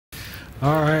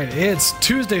All right, it's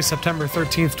Tuesday, September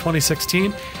 13th,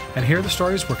 2016, and here are the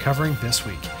stories we're covering this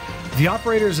week. The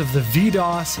operators of the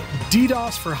vDOS,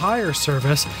 DDOS for Hire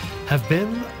service have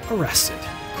been arrested.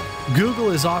 Google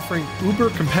is offering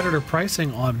Uber competitor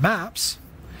pricing on Maps.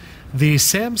 The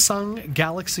Samsung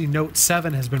Galaxy Note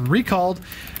 7 has been recalled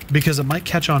because it might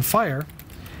catch on fire.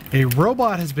 A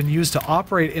robot has been used to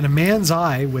operate in a man's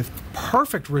eye with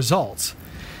perfect results.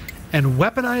 And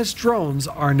weaponized drones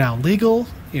are now legal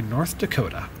in North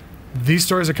Dakota. These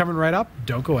stories are coming right up.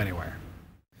 Don't go anywhere.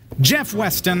 Jeff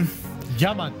Weston.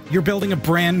 Yeah, man. You're building a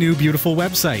brand new, beautiful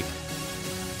website.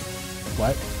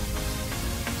 What?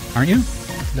 Aren't you?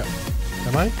 No.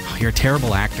 Am I? Oh, you're a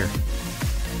terrible actor.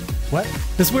 What?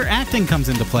 This is where acting comes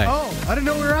into play. Oh, I didn't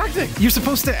know we were acting. You're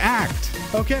supposed to act.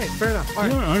 Okay, fair enough. All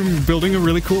right. Yeah, I'm building a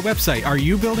really cool website. Are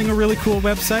you building a really cool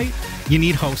website? You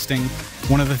need hosting.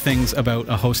 One of the things about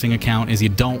a hosting account is you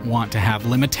don't want to have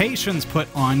limitations put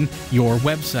on your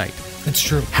website. It's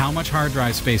true. How much hard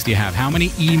drive space do you have? How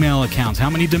many email accounts? How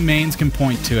many domains can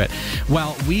point to it?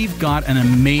 Well, we've got an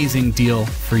amazing deal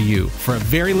for you. For a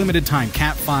very limited time,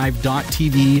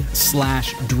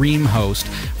 cat5.tv/dreamhost.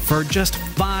 For just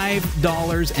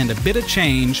 $5 and a bit of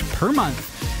change per month,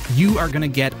 you are going to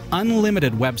get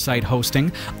unlimited website hosting,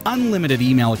 unlimited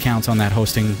email accounts on that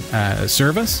hosting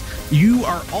service. You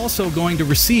are also going to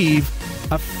receive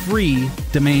a free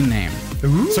domain name.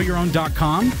 Ooh. So your own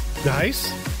 .com.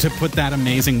 Nice. To put that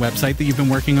amazing website that you've been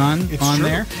working on It's on true.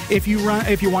 there. If you want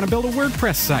to build a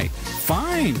WordPress site,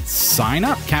 fine. Sign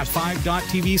up.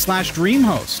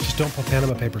 cat5.tv/dreamhost. Just don't put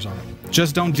Panama Papers on it.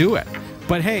 Just don't do it.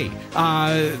 But hey,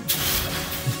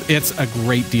 it's a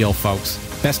great deal, folks.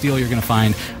 Best deal you're going to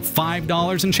find.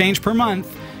 $5 and change per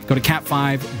month. Go to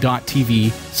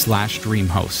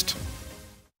cat5.tv/dreamhost.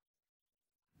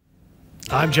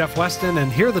 I'm Jeff Weston,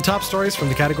 and here are the top stories from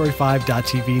the Category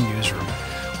 5.tv newsroom.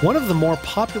 One of the more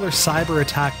popular cyber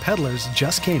attack peddlers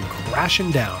just came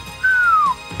crashing down.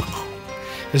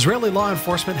 Israeli law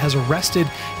enforcement has arrested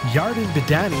Yardin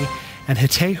Bidani and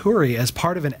Hitay Huri as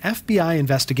part of an FBI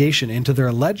investigation into their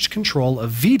alleged control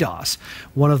of vDOS,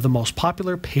 one of the most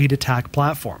popular paid attack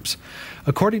platforms.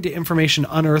 According to information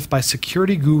unearthed by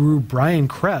security guru Brian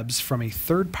Krebs from a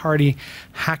third-party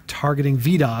hack targeting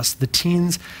vDOS, the two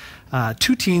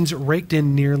teens raked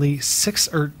in nearly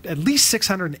at least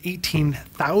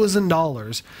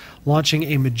 $618,000, launching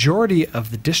a majority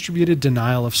of the distributed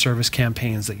denial of service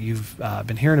campaigns that you've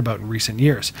been hearing about in recent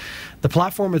years. The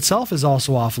platform itself is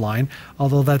also offline,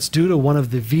 although that's due to one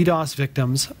of the vDOS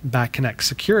victims, BackConnect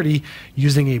Security,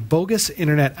 using a bogus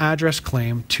internet address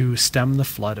claim to stem the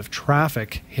flood of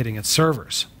traffic hitting its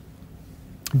servers.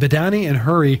 Bidani and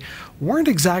Huri weren't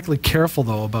exactly careful,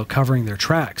 though, about covering their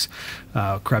tracks.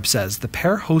 Krebs says the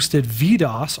pair hosted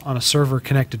vDOS on a server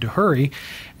connected to Huri,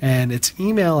 and its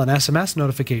email and SMS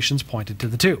notifications pointed to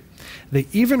the two. They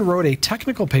even wrote a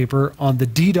technical paper on the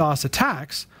DDoS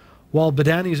attacks, while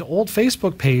Bidani's old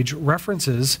Facebook page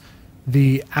references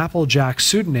the Applejack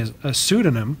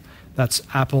pseudonym, that's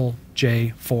Apple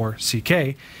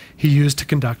J4CK, he used to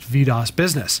conduct vDOS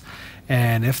business.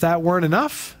 And if that weren't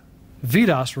enough,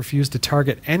 vDOS refused to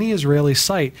target any Israeli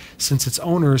site since it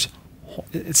was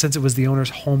the owner's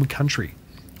home country.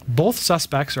 Both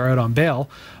suspects are out on bail,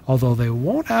 although they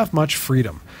won't have much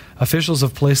freedom. Officials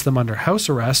have placed them under house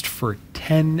arrest for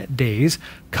 10 days,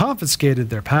 confiscated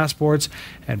their passports,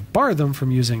 and barred them from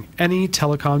using any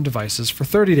telecom devices for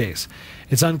 30 days.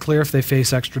 It's unclear if they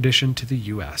face extradition to the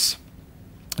U.S.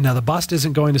 Now, the bust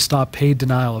isn't going to stop paid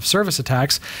denial of service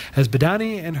attacks, as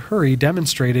Bidani and Huri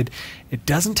demonstrated it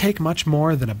doesn't take much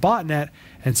more than a botnet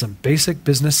and some basic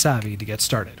business savvy to get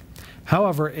started.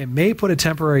 However, it may put a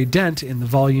temporary dent in the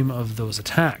volume of those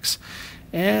attacks,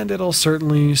 and it'll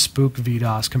certainly spook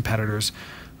vDOS competitors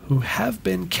who have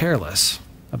been careless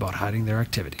about hiding their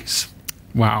activities.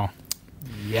 Wow.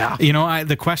 Yeah. You know,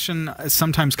 the question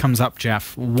sometimes comes up,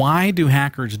 Jeff. Why do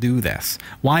hackers do this?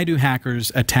 Why do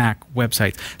hackers attack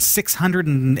websites?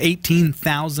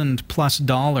 $618,000 plus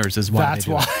is why they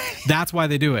do it. That's why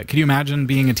they do it. Can you imagine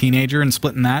being a teenager and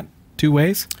splitting that two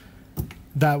ways?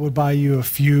 That would buy you a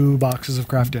few boxes of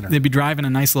Kraft dinner. They'd be driving a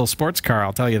nice little sports car,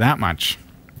 I'll tell you that much.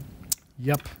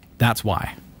 Yep. That's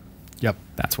why. Yep.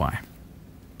 That's why.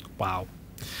 Wow.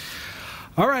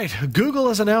 All right, Google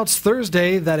has announced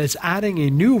Thursday that it's adding a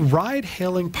new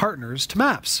ride-hailing partners to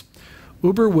Maps.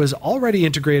 Uber was already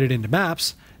integrated into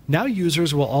Maps. Now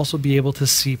users will also be able to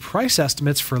see price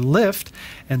estimates for Lyft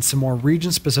and some more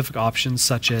region-specific options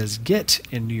such as Git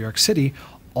in New York City,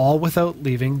 all without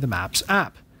leaving the Maps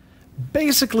app.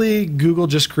 Basically, Google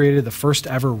just created the first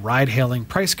ever ride-hailing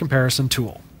price comparison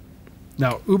tool.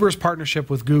 Now, Uber's partnership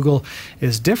with Google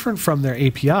is different from their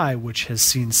API, which has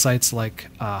seen sites like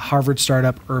Harvard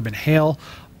startup Urban Hail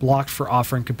blocked for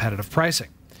offering competitive pricing.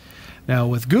 Now,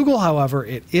 with Google, however,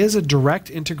 it is a direct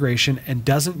integration and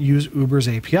doesn't use Uber's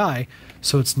API,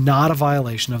 so it's not a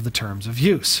violation of the terms of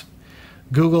use.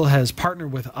 Google has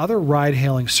partnered with other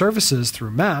ride-hailing services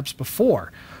through Maps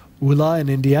before, Ola in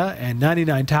India and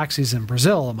 99 Taxis in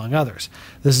Brazil, among others.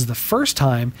 This is the first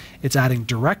time it's adding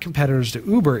direct competitors to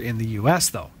Uber in the US,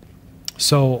 though.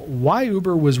 So why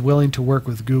Uber was willing to work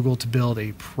with Google to build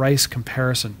a price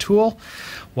comparison tool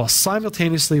while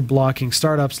simultaneously blocking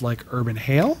startups like Urban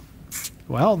Hail?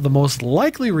 Well, the most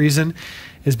likely reason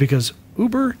is because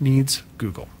Uber needs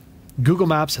Google. Google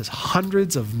Maps has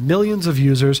hundreds of millions of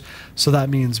users, so that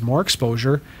means more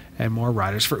exposure and more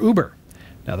riders for Uber.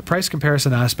 Now, the price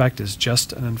comparison aspect is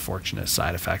just an unfortunate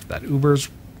side effect that Uber's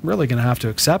really going to have to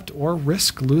accept or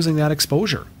risk losing that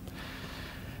exposure.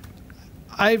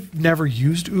 I've never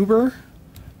used Uber,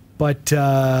 but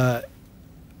for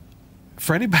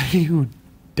anybody who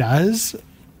does,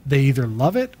 they either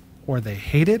love it or they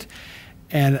hate it.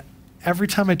 And every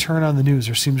time I turn on the news,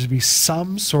 there seems to be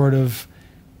some sort of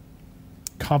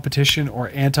competition or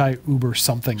anti-Uber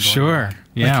something going on. Sure.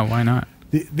 Yeah, why not?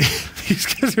 These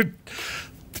guys are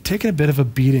taking a bit of a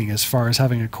beating as far as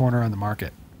having a corner on the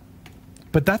market.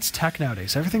 But that's tech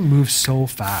nowadays. Everything moves so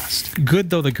fast. Good,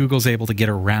 though, that Google's able to get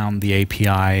around the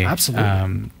API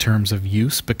terms of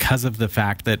use because of the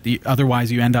fact that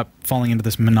otherwise you end up falling into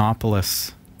this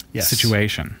monopolist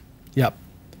situation. Yep.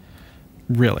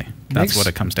 Really. That's what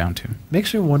it comes down to.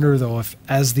 Makes me wonder, though, if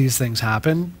as these things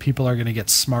happen, people are going to get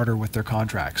smarter with their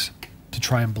contracts to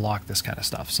try and block this kind of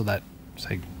stuff so that,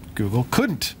 say, Google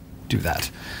couldn't do that.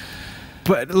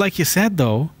 But like you said,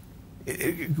 though,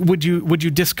 would you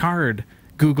discard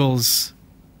Google's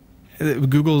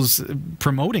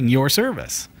promoting your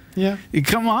service? Yeah.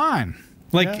 Come on.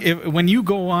 Like when you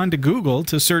go on to Google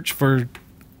to search for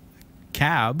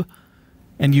cab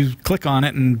and you click on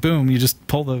it and boom, you just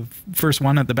pull the first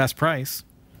one at the best price.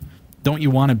 Don't you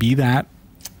want to be that?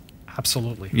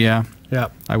 Absolutely. Yeah. Yeah.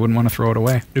 I wouldn't want to throw it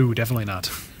away. No, definitely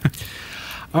not.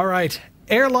 All right.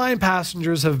 Airline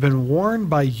passengers have been warned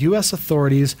by U.S.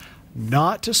 authorities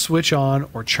not to switch on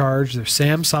or charge their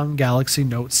Samsung Galaxy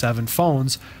Note 7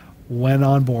 phones when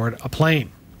on board a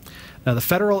plane. Now, the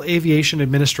Federal Aviation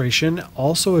Administration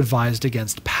also advised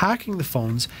against packing the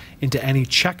phones into any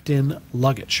checked-in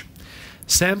luggage.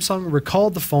 Samsung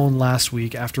recalled the phone last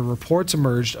week after reports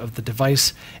emerged of the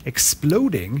device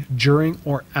exploding during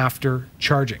or after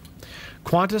charging.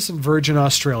 Qantas and Virgin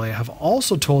Australia have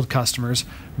also told customers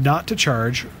not to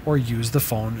charge or use the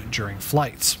phone during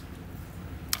flights.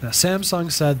 Now,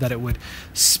 Samsung said that it would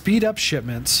speed up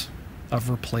shipments of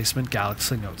replacement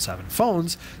Galaxy Note 7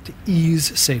 phones to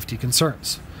ease safety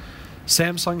concerns.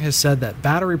 Samsung has said that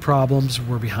battery problems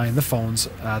were behind the phones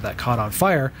that caught on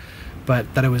fire,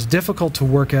 but that it was difficult to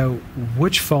work out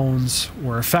which phones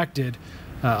were affected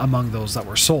among those that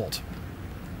were sold.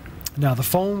 Now, the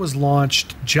phone was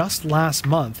launched just last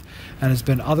month and has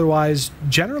been otherwise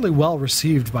generally well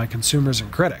received by consumers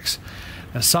and critics.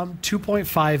 Now, some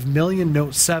 2.5 million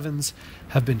Note 7s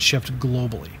have been shipped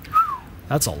globally.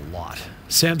 That's a lot.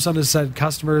 Samsung has said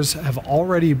customers who have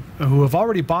already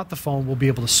bought the phone will be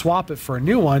able to swap it for a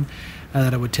new one, and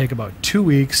that it would take about 2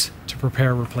 weeks to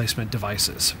prepare replacement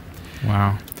devices.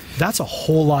 Wow. That's a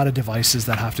whole lot of devices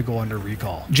that have to go under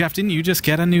recall. Jeff, didn't you just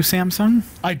get a new Samsung?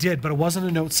 I did, but it wasn't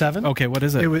a Note 7. Okay, what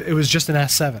is it? It was just an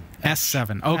S7.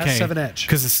 S7, okay. S7 Edge.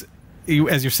 Because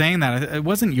as you're saying that, it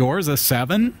wasn't yours a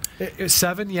 7?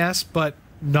 7, yes, but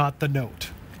not the Note.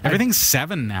 Everything's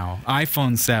 7 now.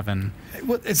 iPhone 7.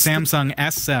 It's Samsung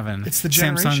S7. It's the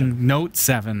generation. Samsung Note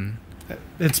 7.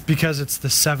 It's because it's the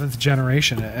 7th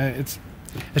generation. It's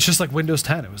just like Windows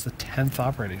 10. It was the 10th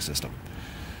operating system.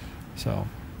 So...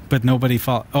 But nobody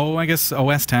Oh, I guess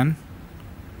OS 10.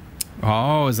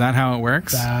 Oh, is that how it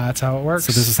works? That's how it works.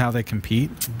 So this is how they compete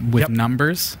with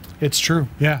numbers? It's true.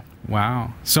 Yeah.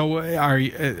 Wow. So are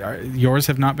yours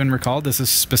have not been recalled? This is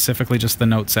specifically just the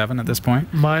Note 7 at this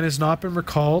point? Mine has not been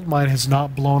recalled. Mine has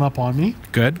not blown up on me.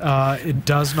 Good. It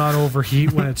does not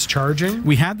overheat when it's charging.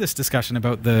 We had this discussion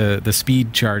about the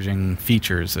speed charging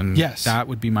features, and that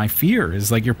would be my fear,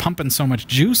 is like you're pumping so much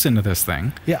juice into this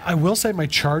thing. Yeah, I will say my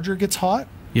charger gets hot.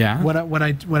 Yeah.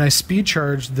 When I speed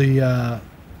charge the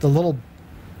little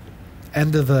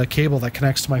end of the cable that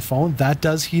connects to my phone, that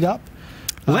does heat up.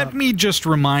 Let me just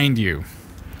remind you.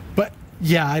 But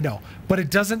yeah, I know. But it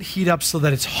doesn't heat up so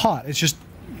that it's hot. It's just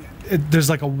there's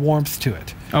like a warmth to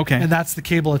it. Okay. And that's the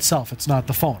cable itself. It's not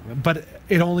the phone. But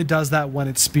it only does that when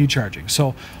it's speed charging.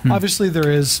 So obviously there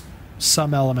is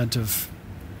some element of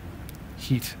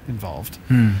heat involved.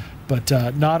 But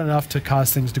not enough to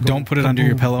cause things to go. Don't put it under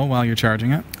your pillow while you're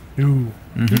charging it. Ooh.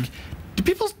 Do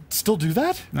people still do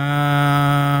that?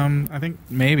 I think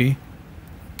maybe.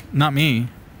 Not me.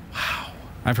 Wow.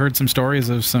 I've heard some stories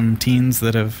of some teens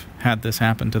that have had this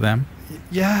happen to them.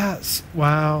 Yes.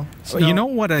 Wow. So You know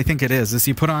what I think it is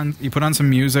you put on some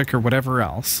music or whatever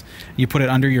else. You put it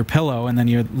under your pillow and then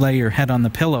you lay your head on the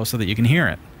pillow so that you can hear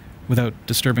it without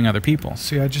disturbing other people.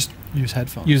 See, I just use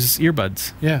headphones. Use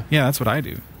earbuds. Yeah. Yeah, that's what I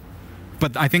do.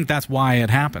 But I think that's why it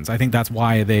happens. I think that's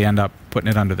why they end up putting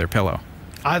it under their pillow.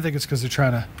 I think it's because they're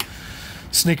trying to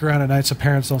sneak around at night so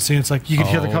parents don't see it. It's like you can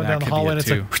hear them coming down the hallway and it's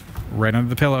like... Right under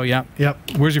the pillow, yep.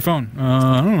 Yep. Where's your phone?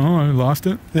 I don't know. I lost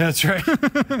it. That's right.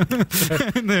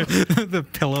 the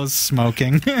pillow's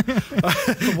smoking.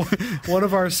 One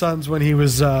of our sons, when he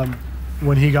was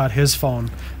when he got his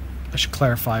phone, I should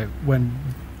clarify, when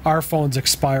our phones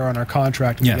expire on our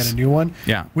contract and we get a new one,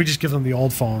 we just give them the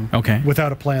old phone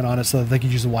without a plan on it so that they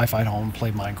can use the Wi-Fi at home,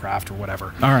 play Minecraft or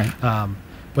whatever. All right.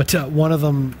 But one of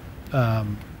them,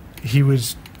 he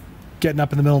was getting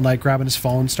up in the middle of the night, grabbing his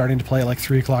phone, starting to play at like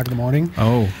 3 o'clock in the morning.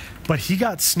 Oh. But he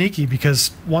got sneaky because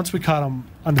once we caught him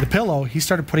under the pillow, he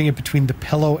started putting it between the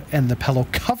pillow and the pillow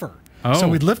cover. Oh. So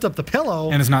we'd lift up the pillow.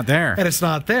 And it's not there.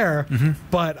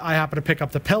 But I happen to pick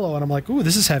up the pillow and I'm like, ooh,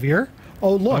 this is heavier.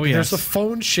 Oh, look, there's a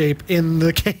phone shape in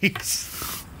the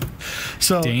case.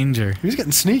 So danger. He was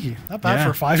getting sneaky. Not bad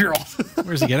for a 5-year-old.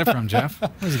 Where's he get it from, Jeff?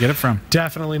 Where's he get it from?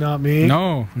 Definitely not me.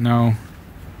 No.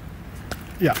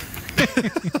 Yeah.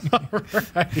 All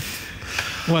right.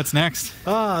 What's next?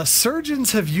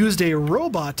 Surgeons have used a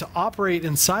robot to operate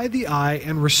inside the eye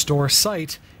and restore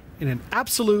sight in an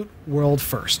absolute world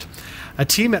first. A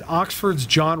team at Oxford's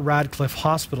John Radcliffe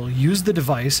Hospital used the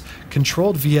device,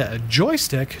 controlled via a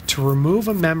joystick, to remove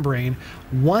a membrane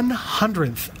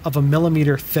 1/100th of a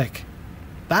millimeter thick.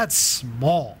 That's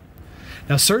small.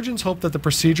 Now, surgeons hope that the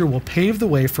procedure will pave the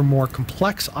way for more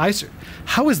complex eye surgery.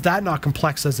 How is that not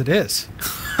complex as it is?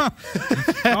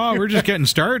 Oh, we're just getting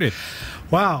started.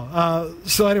 Wow.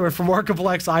 So anyway, for more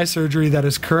complex eye surgery that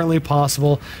is currently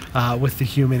possible with the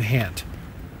human hand.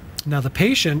 Now, the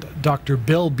patient, Dr.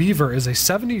 Bill Beaver, is a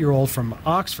 70-year-old from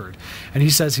Oxford, and he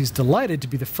says he's delighted to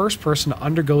be the first person to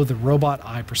undergo the robot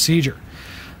eye procedure.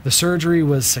 The surgery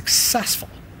was successful.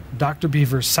 Dr.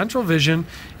 Beaver's central vision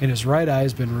in his right eye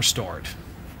has been restored.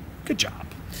 Good job.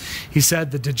 He said,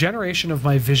 the degeneration of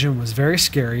my vision was very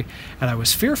scary, and I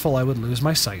was fearful I would lose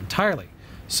my sight entirely.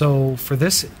 So for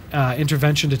this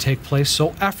intervention to take place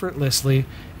so effortlessly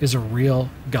is a real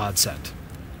godsend.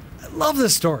 I love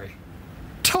this story.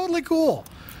 Totally cool.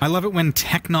 I love it when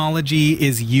technology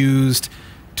is used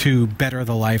to better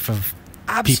the life of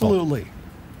Absolutely. people.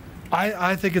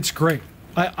 I think it's great.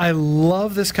 I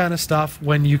love this kind of stuff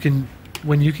when you can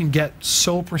get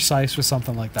so precise with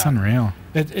something like that. It's unreal.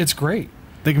 It's great.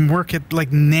 They can work at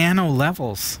like nano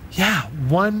levels. Yeah,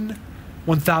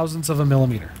 1/1000th of a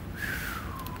millimeter.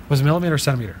 Was it millimeter or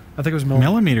centimeter? I think it was millimeter.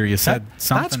 Millimeter, you said.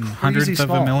 Something hundredth of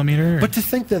a millimeter. But to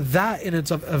think that in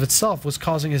of itself was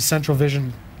causing his central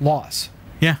vision loss.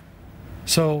 Yeah.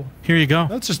 So here you go.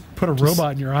 Let's just put a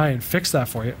robot in your eye and fix that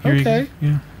for you. Here Okay. You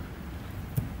yeah.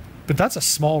 But that's a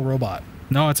small robot.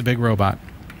 No, it's a big robot.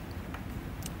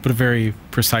 But a very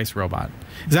precise robot.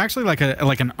 It's actually like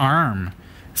an arm.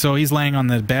 So he's laying on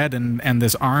the bed and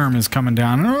this arm is coming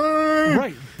down.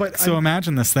 Right, but so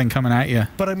imagine this thing coming at you.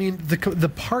 But I mean, the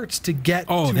parts to get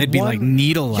they'd be like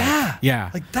needle-like. Yeah.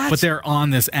 Like that's, but they're on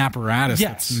this apparatus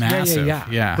that's massive.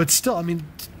 Yeah. But still, I mean,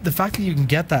 the fact that you can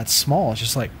get that small is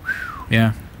just like...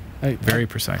 Yeah, very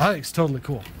precise. I think it's totally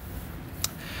cool.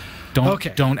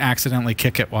 Don't accidentally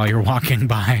kick it while you're walking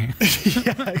by.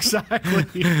 Yeah, exactly.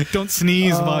 Don't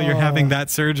sneeze while you're having that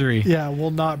surgery. Yeah,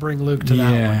 we'll not bring Luke to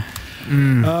that one.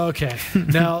 Okay.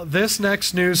 Now, this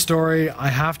next news story, I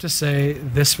have to say,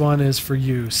 this one is for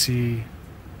you. C128D?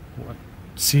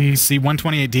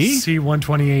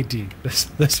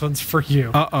 C128D. This one's for you.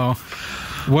 Uh-oh.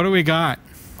 What do we got?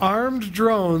 Armed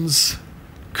drones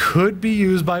could be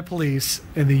used by police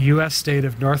in the U.S. state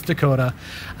of North Dakota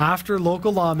after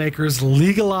local lawmakers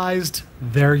legalized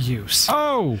their use.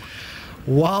 Oh!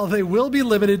 While they will be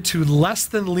limited to less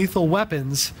than lethal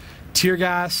weapons, tear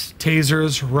gas,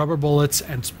 tasers, rubber bullets,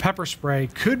 and pepper spray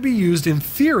could be used in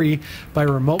theory by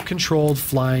remote-controlled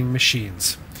flying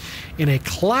machines. In a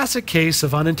classic case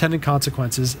of unintended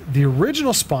consequences, the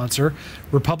original sponsor,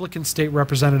 Republican State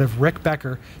Representative Rick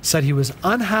Becker, said he was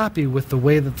unhappy with the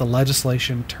way that the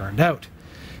legislation turned out.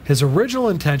 His original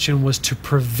intention was to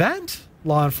prevent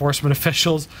law enforcement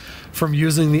officials from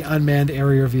using the unmanned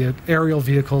aerial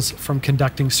vehicles from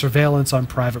conducting surveillance on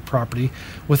private property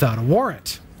without a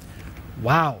warrant.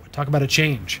 Wow, talk about a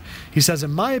change. He says,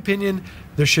 in my opinion,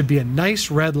 there should be a nice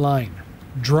red line.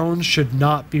 Drones should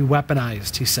not be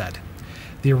weaponized, he said.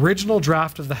 The original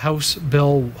draft of the House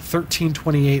Bill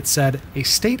 1328 said a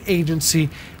state agency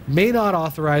may not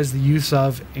authorize the use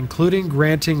of, including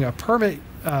granting a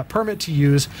permit to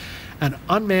use, an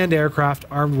unmanned aircraft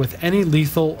armed with any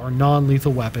lethal or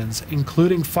non-lethal weapons,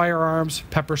 including firearms,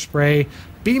 pepper spray,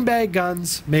 beanbag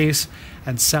guns, mace,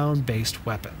 and sound-based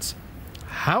weapons.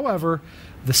 However,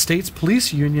 the state's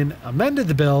police union amended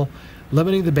the bill,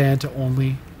 limiting the ban to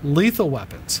only lethal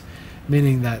weapons,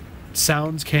 meaning that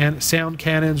sound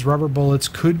cannons, rubber bullets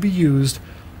could be used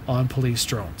on police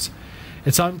drones.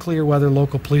 It's unclear whether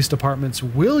local police departments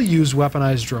will use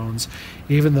weaponized drones,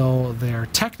 even though they're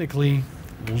technically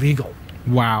legal.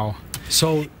 Wow.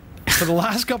 So for the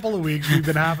last couple of weeks, we've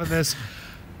been having this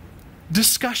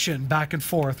discussion back and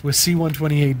forth with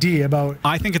C-128D about...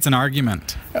 I think it's an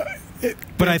argument.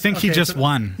 But I think he just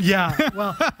won. Yeah.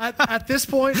 Well, at this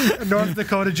point, North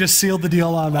Dakota just sealed the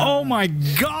deal on that. Oh my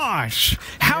gosh.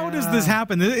 How does this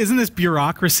happen? Isn't this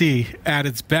bureaucracy at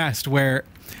its best where...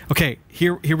 Okay,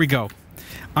 here we go.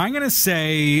 I'm going to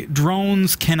say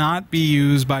drones cannot be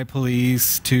used by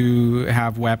police to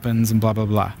have weapons and blah, blah,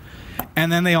 blah.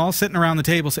 And then they all sitting around the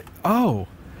table say, oh,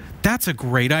 that's a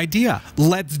great idea.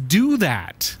 Let's do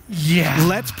that. Yeah.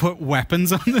 Let's put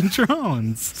weapons on the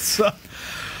drones. So,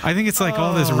 I think it's like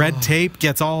all this red tape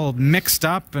gets all mixed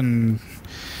up and...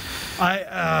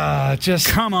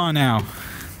 Come on now.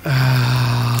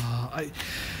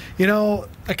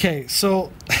 Okay,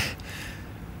 so...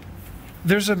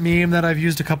 There's a meme that I've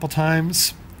used a couple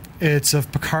times. It's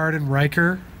of Picard and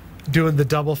Riker doing the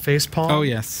double facepalm. Oh,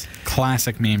 yes.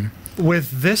 Classic meme. With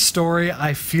this story,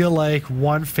 I feel like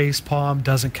one facepalm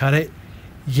doesn't cut it.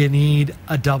 You need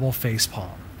a double facepalm.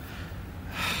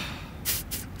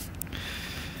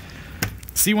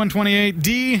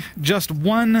 C-128D just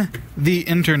won the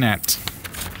internet.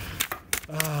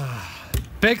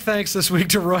 Big thanks this week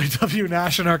to Roy W.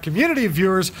 Nash and our community of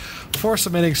viewers for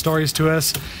submitting stories to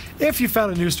us. If you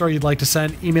found a news story you'd like to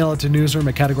send, email it to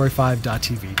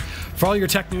newsroom@category5.tv. For all your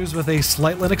tech news with a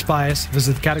slight Linux bias,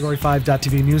 visit the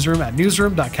category5.tv newsroom at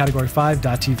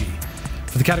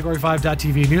newsroom.category5.tv. For the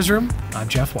Category5.tv newsroom, I'm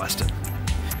Jeff Weston.